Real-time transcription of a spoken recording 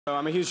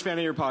I'm a huge fan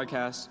of your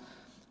podcast.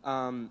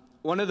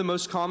 One of the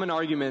most common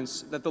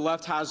arguments that the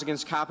left has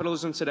against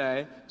capitalism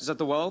today is that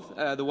the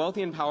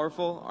wealthy and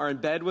powerful are in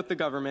bed with the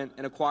government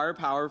and acquire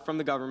power from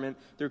the government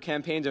through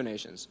campaign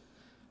donations.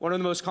 One of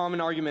the most common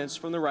arguments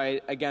from the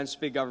right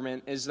against big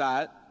government is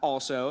that,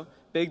 also,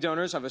 big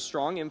donors have a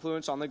strong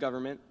influence on the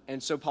government,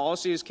 and so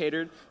policy is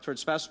catered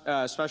towards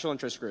special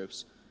interest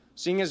groups.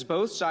 Seeing as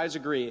both sides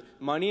agree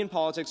money in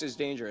politics is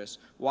dangerous,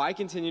 why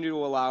continue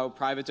to allow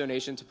private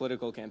donation to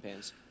political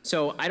campaigns?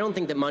 So I don't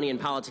think that money in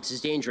politics is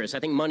dangerous. I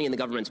think money in the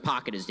government's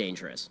pocket is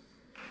dangerous.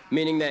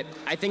 Meaning that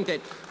I think that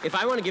if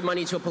I want to give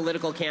money to a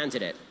political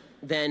candidate,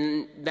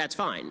 then that's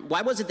fine.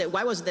 Why was it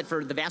that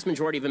for the vast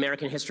majority of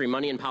American history,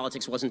 money in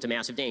politics wasn't a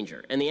massive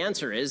danger? And the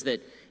answer is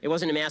that it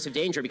wasn't a massive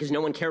danger because no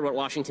one cared what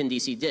Washington,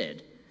 D.C.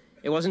 did.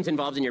 It wasn't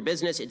involved in your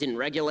business. It didn't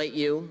regulate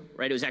you,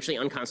 right? It was actually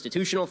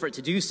unconstitutional for it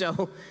to do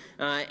so.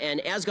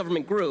 And as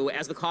government grew,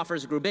 as the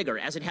coffers grew bigger,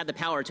 as it had the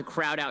power to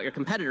crowd out your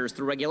competitors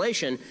through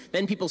regulation,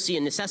 then people see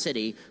a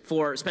necessity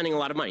for spending a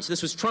lot of money. So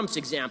this was Trump's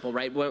example,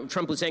 right? When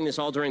Trump was saying this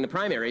all during the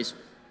primaries.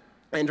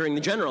 And during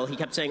the general, he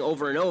kept saying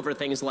over and over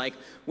things like,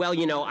 well,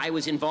 you know, I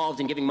was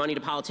involved in giving money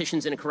to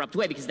politicians in a corrupt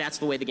way because that's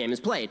the way the game is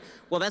played.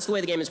 Well, that's the way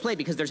the game is played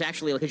because there's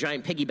actually like a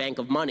giant piggy bank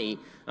of money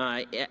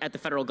at the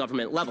federal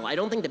government level. I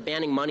don't think that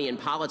banning money in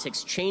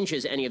politics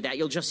changes any of that.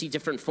 You'll just see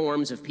different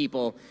forms of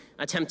people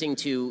attempting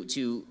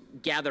to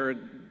gather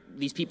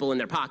these people in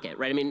their pocket,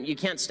 right? I mean, you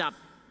can't stop.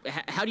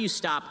 How do you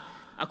stop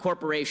a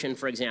corporation,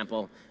 for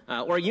example,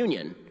 or a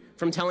union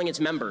from telling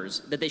its members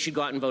that they should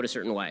go out and vote a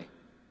certain way?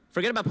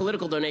 Forget about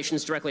political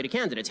donations directly to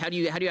candidates. How do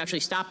you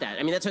actually stop that?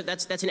 I mean,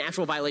 that's an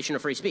actual violation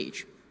of free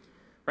speech,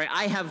 right?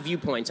 I have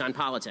viewpoints on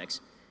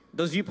politics.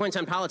 Those viewpoints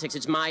on politics,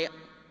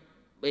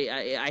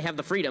 I have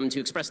the freedom to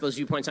express those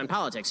viewpoints on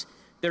politics.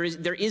 There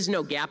is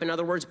no gap, in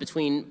other words,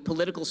 between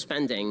political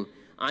spending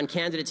on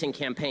candidates and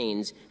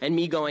campaigns and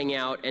me going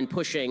out and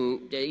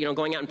pushing,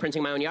 going out and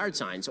printing my own yard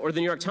signs, or the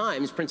New York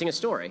Times printing a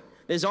story.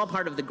 This is all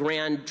part of the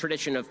grand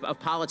tradition of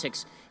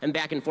politics and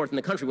back and forth in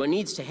the country. What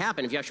needs to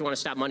happen, if you actually want to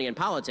stop money in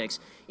politics,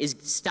 is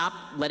stop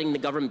letting the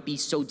government be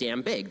so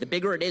damn big. The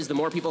bigger it is, the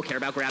more people care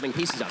about grabbing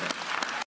pieces of it.